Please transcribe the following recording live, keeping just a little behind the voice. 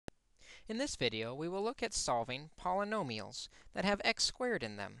In this video, we will look at solving polynomials that have x squared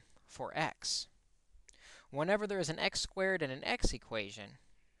in them for x. Whenever there is an x squared and an x equation,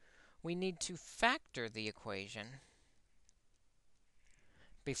 we need to factor the equation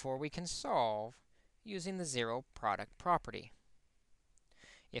before we can solve using the zero product property.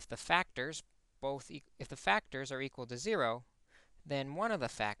 If the factors are equal to 0, then one of the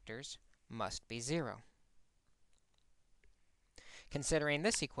factors must be 0. Considering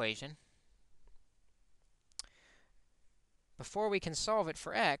this equation, before we can solve it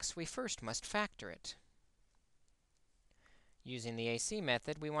for x, we first must factor it. Using the AC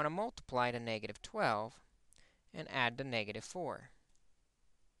method, we want to multiply to -12 and add to -4.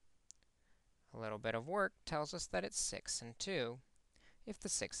 A little bit of work tells us that it's 6 and 2 if the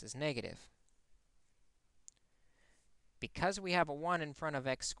 6 is negative. Because we have a 1 in front of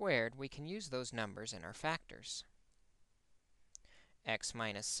x squared, we can use those numbers in our factors. X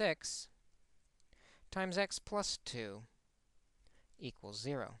minus 6 times x plus 2 equals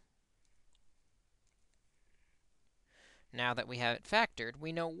 0. Now that we have it factored,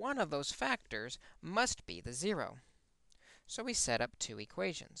 we know one of those factors must be the 0. So we set up two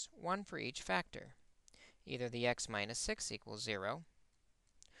equations, one for each factor. Either the x minus 6 equals 0,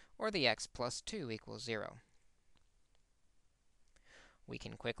 or the x plus 2 equals 0. We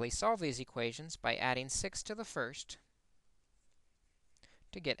can quickly solve these equations by adding 6 to the first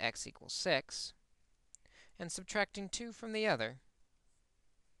to get x equals 6, and subtracting 2 from the other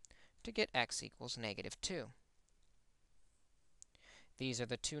to get x equals -2. These are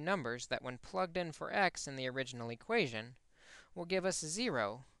the two numbers that, when plugged in for x in the original equation, will give us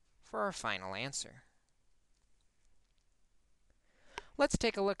 0 for our final answer. Let's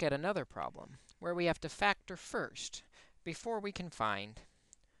take a look at another problem where we have to factor first before we can find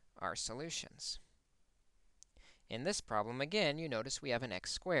our solutions. In this problem, again, you notice we have an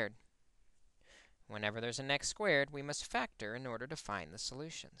x squared. Whenever there's an x squared, we must factor in order to find the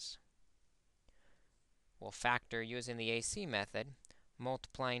solutions. We'll factor using the AC method,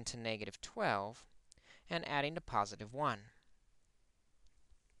 multiplying to -12 and adding to +1.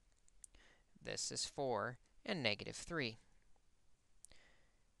 This is 4 and -3.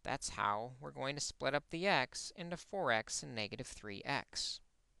 That's how we're going to split up the x into 4x and -3x.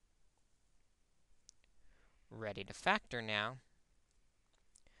 Ready to factor now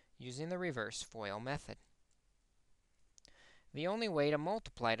using the reverse FOIL method. The only way to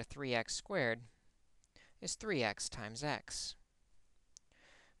multiply to 3x squared is 3x times x,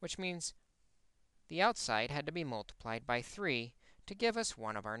 which means the outside had to be multiplied by 3 to give us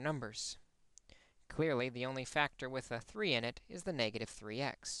one of our numbers. Clearly, the only factor with a 3 in it is the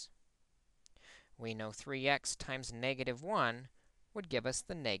 -3x. We know 3x times -1 would give us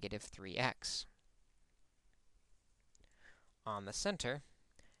the -3x. On the center,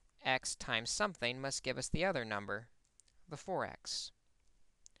 x times something must give us the other number, the 4x.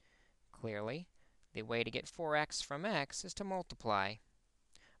 Clearly, the way to get 4x from x is to multiply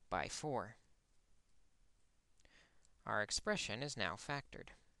by 4. Our expression is now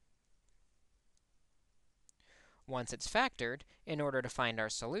factored. Once it's factored, in order to find our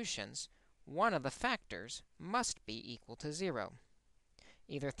solutions, one of the factors must be equal to 0.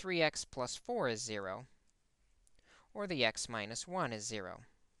 Either 3x plus 4 is 0, or the x minus 1 is 0.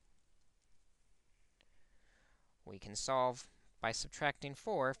 We can solve by subtracting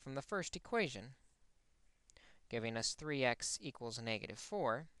 4 from the first equation, giving us 3x equals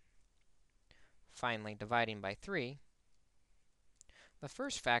 -4. Finally, dividing by 3. The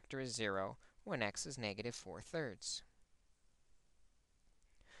first factor is 0 when x is -4/3.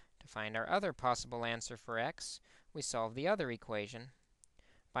 To find our other possible answer for x, we solve the other equation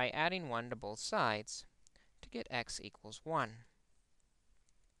by adding 1 to both sides to get x equals 1.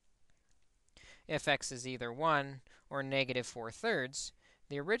 If x is either 1 or -4/3,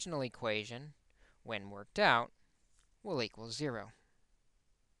 the original equation, when worked out, will equal 0.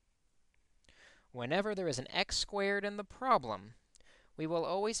 Whenever there is an x squared in the problem, we will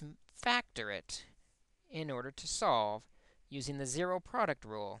always factor it in order to solve using the zero product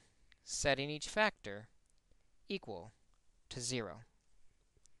rule, setting each factor equal to 0.